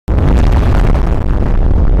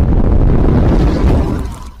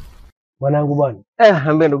Mwanangu bwana.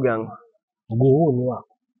 Ambie ndugu yangu. Mguu huu ni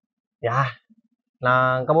wako. Ya.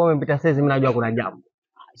 Na kama umepita sasa mimi najua kuna jambo.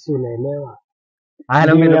 Si unaelewa? Haya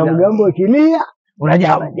na mimi mgambo ikilia, una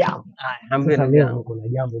jambo. Haya, ambie ndugu yangu kuna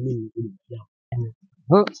jambo mimi nikuja.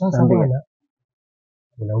 Sasa bwana.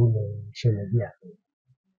 Kuna ule shemeji yako.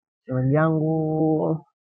 Shemeji yangu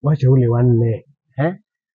wacha ule wa 4.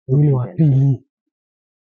 Ule wa pili.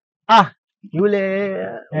 Yule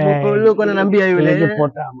mbona ananiambia yule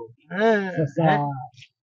potamo. Sasa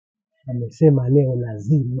amesema leo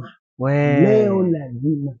lazima. Leo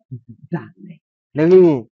lazima tukutane. Leo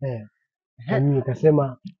mimi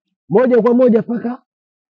nikasema moja kwa moja paka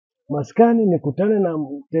maskani nikutane na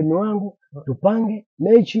mtemi wangu tupange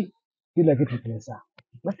mechi kila kitu kisawa.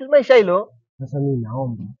 Basi maisha hilo. Sasa mimi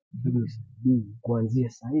naomba kuanzia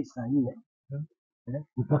saa 4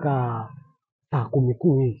 mpaka saa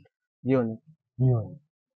 10 hivi jioni.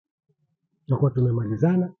 Tutakuwa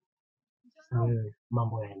tumemalizana. Sasa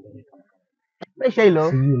mambo yaendelee. Maisha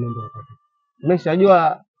hilo. Sijui mambo yataka.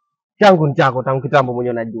 Umeshajua changu ni chako tangu kitambo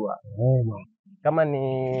mwenyewe najua. Kama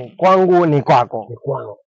ni kwangu ni kwako. Ni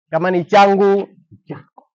kwangu. Kama ni changu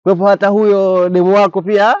chako. Kwa hivyo hata huyo demu wako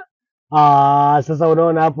pia sasa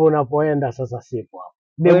unaona hapo unapoenda sasa sipo hapo.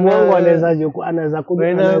 Demu wangu anaweza kuja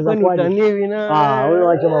wewe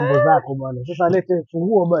acha mambo zako bwana. Sasa lete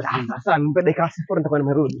funguo basi. Sasa nimpe dakika 0 nitakuwa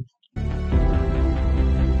nimerudi.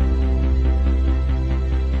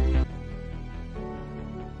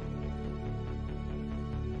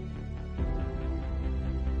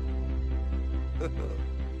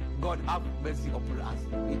 God have mercy upon us.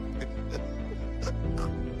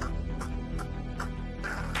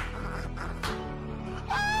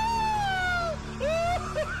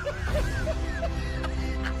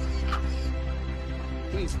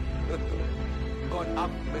 God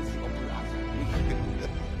have mercy upon us.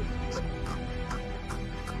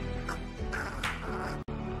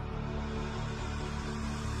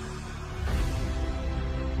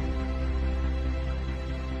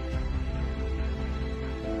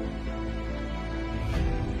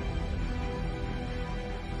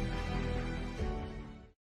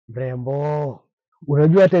 Mrembo,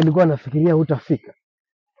 unajua hata ilikuwa nafikiria hutafika.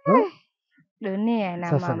 Dunia na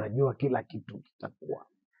sasa najua kila kitu kitakuwa.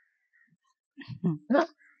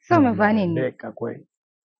 Sasa umevaa nini? Ndeka kweli.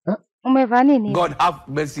 Umevaa nini? God have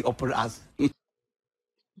mercy upon us.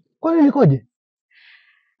 Kwani nikoje?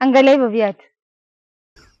 Angalia hivyo viatu.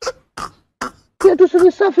 Viatu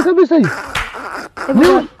si safi kabisa hivi.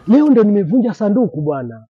 Leo ndo nimevunja sanduku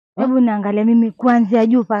bwana. Hebu niangalie mimi kuanzia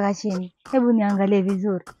juu mpaka chini. Hebu niangalie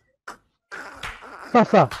vizuri.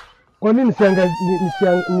 Sasa kwa nini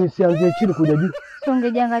nisianzie chini kuja juu? Sio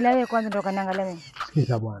ungejiangalia wewe kwanza ndo kaniangalia mimi.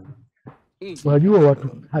 Sikiza bwana. Unajua watu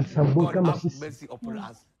hasambui kama sisi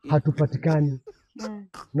hatupatikani.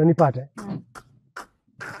 Unanipata?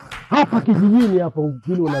 Hapa kijijini hapa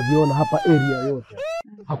vile unaviona hapa area yote.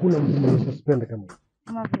 Hakuna mtu mwenye suspend kama hiyo.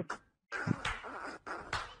 Kama vipi?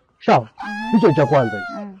 Sawa. Hicho cha kwanza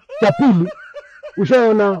hicho. Cha pili,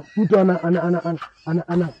 ushaona mtu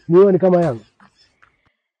ana mioni kama yangu?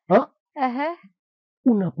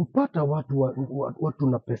 Unapopata watu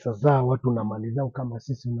na pesa zao, watu na mali zao kama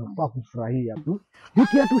sisi, unafaa kufurahia tu.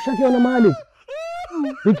 Hiki hatu ushakiona mahali?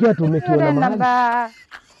 Hiki hatu umekiona mahali?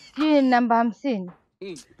 Namba 50.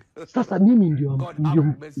 Sasa mimi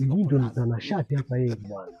ndio nitanashati hapa yeye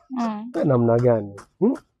bwana. Namna gani?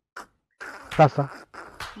 Sasa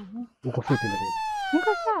uko fiti na mimi. Niko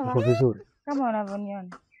sawa. Uko vizuri. Kama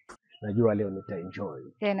unavyoniona. Najua leo nitaenjoy.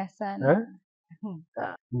 Tena sana.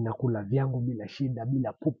 Ninakula vyangu bila shida,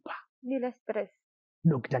 bila pupa. Bila stress.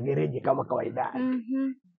 Dr. Gereji kama kawaida.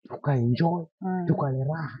 Tukaenjoy, tukale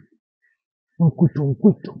raha. Mkuto.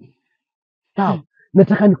 Sawa.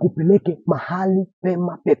 Nataka nikupeleke mahali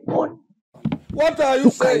pema peponi. What are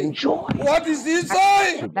you saying? What is he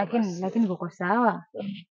saying? Lakini uko sawa.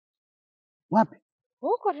 Wapi?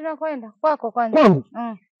 Huko tunakwenda kwako kwanza. Kwangu?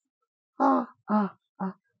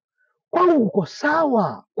 Kwangu uko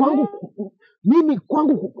sawa. Mimi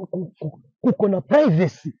kwangu kuko na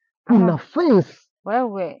privacy. Kuna fence.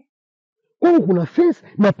 Wewe. Kwangu kuna fence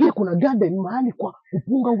na pia kuna garden mahali kwa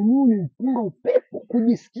kupunga unyunyu, kupunga upepo,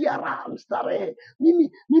 kujisikia raha, mstarehe.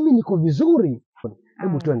 Mimi niko vizuri.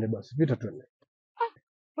 Hebu twende basi, pita twende.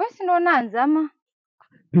 Wewe si ndo unaanza ama?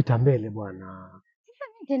 Pita mbele bwana. Sasa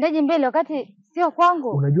nitendaje mbele wakati sio kwangu?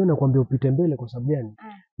 Unajua nakwambia upite mbele kwa sababu gani?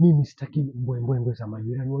 Mimi sitaki mbwembwe za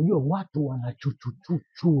majirani. Unajua watu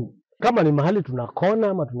wanachuchuchuchu. Kama ni mahali tunakona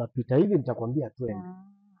ama tunapita hivi nitakwambia twende.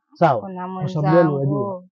 Sawa? Kwa sababu gani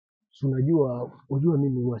unajua? Unajua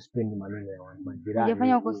mimi huwa sipendi maneno ya majirani.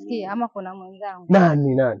 Ningefanya kusikia ama kuna mwenzangu.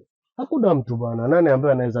 Nani? Hakuna mtu bwana. Nani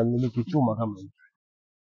ambaye anaweza miliki chuma kama hicho?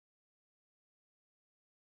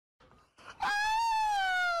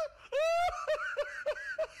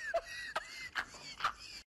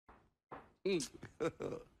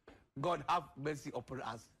 God have mercy upon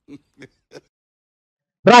us.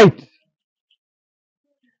 Right.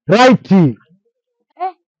 Right.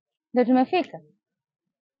 Ndio tumefika.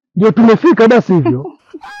 Ndio tumefika basi hivyo.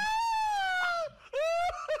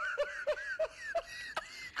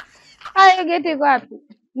 Hayo geti iko wapi?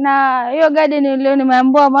 Na hiyo garden leo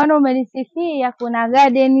nimeambiwa, maana umenisifia kuna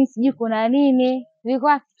garden sijui kuna nini. Viko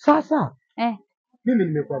wapi? Sasa mimi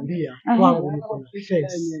nimekwambia kwangu niko na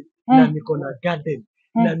fence na niko na garden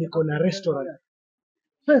na niko na restaurant.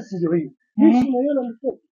 Fence ndio hii. Hii unaiona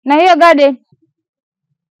mko? Na hiyo garden?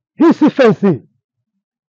 Hii si fence.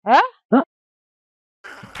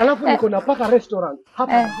 Alafu niko na paka restaurant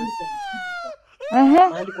hapa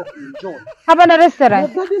mahali kwa kuenjoy. Hapa na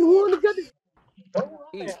restaurant. Garden huoni garden?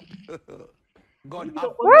 God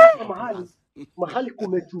have mahali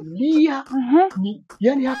kumetulia.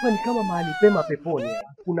 Yani hapa ni kama mahali pema peponi.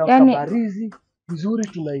 Kuna kabarizi vizuri,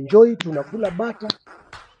 tuna enjoy, tunakula bata,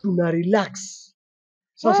 tuna relax.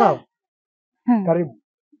 Sawa. Karibu.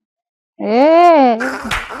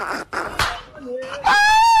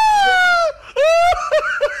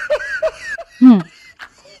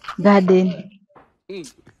 Garden.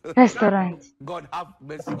 Restaurant. God have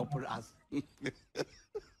mercy upon us.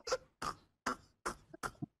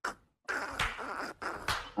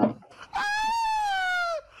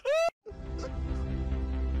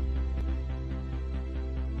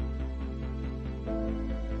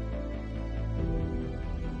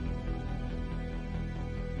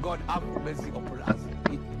 God have mercy upon us.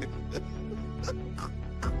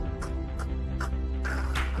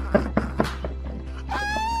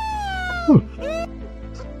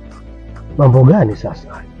 Mambo gani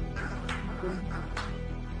sasa?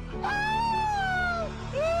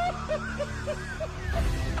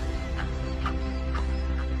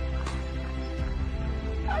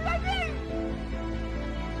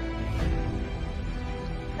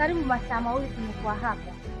 Karibu masaa mawili tumekuwa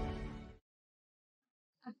hapa.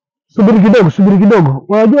 Subiri kidogo.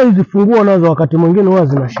 Unajua hizi funguo nazo wakati mwingine huwa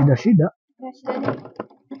zina shida.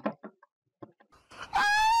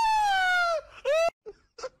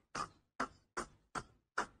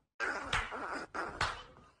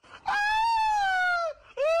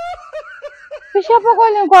 Kisha hapo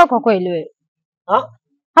kweli kwako kweli wewe?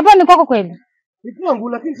 Hapa ni kwako kweli? Ni kwangu,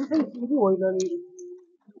 lakini sasa hii funguo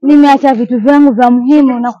nimeacha vitu vyangu vya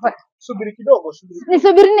muhimu na subiri kidogo.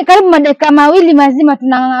 Nisubirini karibu madakika mawili mazima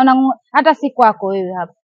hata si kwako wewe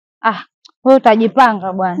hapa. Wewe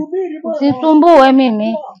utajipanga bwana. Usisumbue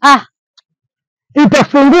mimi.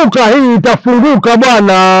 Itafunguka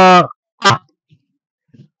bwana.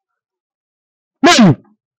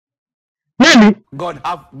 Nani? God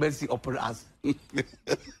have mercy upon us.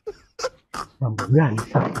 Mambo gani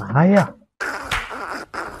sasa haya?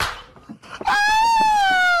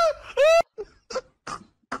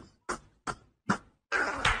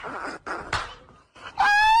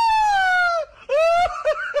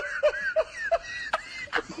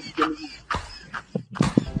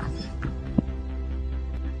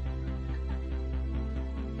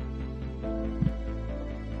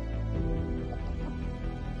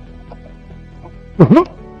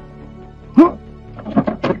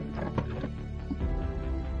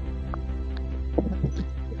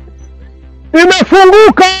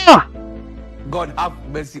 Imefunguka. God have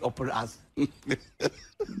mercy upon us.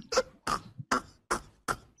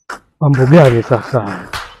 Mambo gani sasa?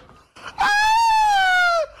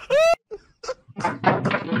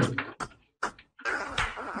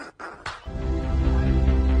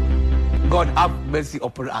 God have mercy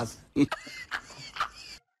upon us.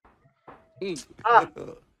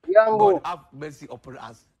 Yangu. God have mercy upon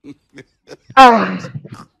us.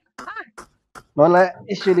 Naona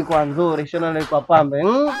ishu ilikuwa nzuri, ishu ilikuwa pambe.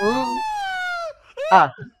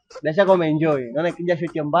 Bila shaka umeenjoy. Naona kijasho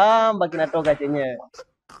chembamba kinatoka chenyewe.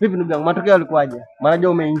 Vipi ndugu yangu, matokeo yalikuwaje? Maana je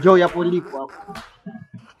umeenjoy hapo ulipo hapo.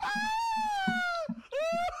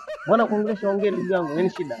 Mbona kuongelesha ongea ndugu yangu, nini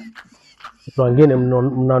shida? Watu wengine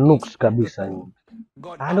mna nuks kabisa nyinyi.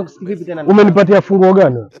 Nuks vipi tena? Umenipatia funguo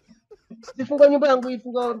gani? Sifunga nyumba yangu,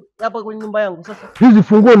 ifunga hapa kwenye nyumba yangu sasa. Hizi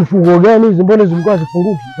funguo ni funguo gani hizi? Mbona zilikuwa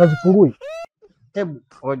zifunguki? Hazifungui. Hebu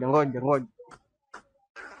ngoja.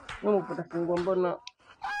 Mimi upata funguo mbona?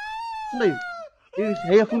 Ndio. Hivi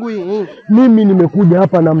haifungui. Mimi nimekuja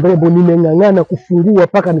hapa na mrembo, nimeng'ang'ana kufungua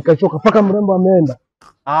paka nikachoka, paka mrembo ameenda.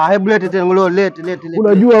 Hebu lete tena leo, lete.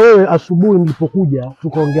 Unajua wewe, asubuhi nilipokuja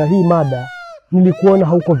tukaongea hii mada, nilikuona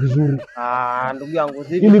hauko vizuri. Ndugu yangu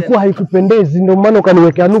zipi? Ilikuwa haikupendezi, ndio maana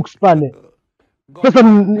ukaniwekea nuks pale. Sasa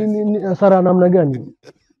ni hasara namna gani?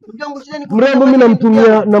 Ndugu yangu shida ni Mrembo mimi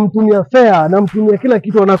namtumia fare, namtumia kila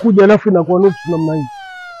kitu, anakuja alafu inakuwa nuks namna hii.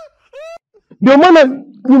 Ndio maana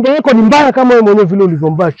nyumba yako ni mbaya kama wewe mwenyewe vile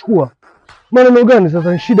ulivyombaya. Chukua. Maneno gani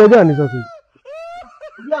sasa? Shida gani sasa?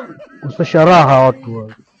 Ustasha raha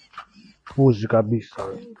watu. Puzi kabisa.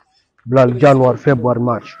 Blood January, February,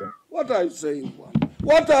 March. What are you saying?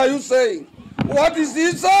 What are you saying? What is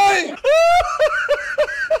he saying?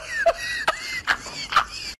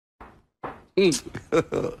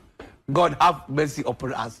 God have mercy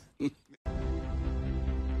upon us.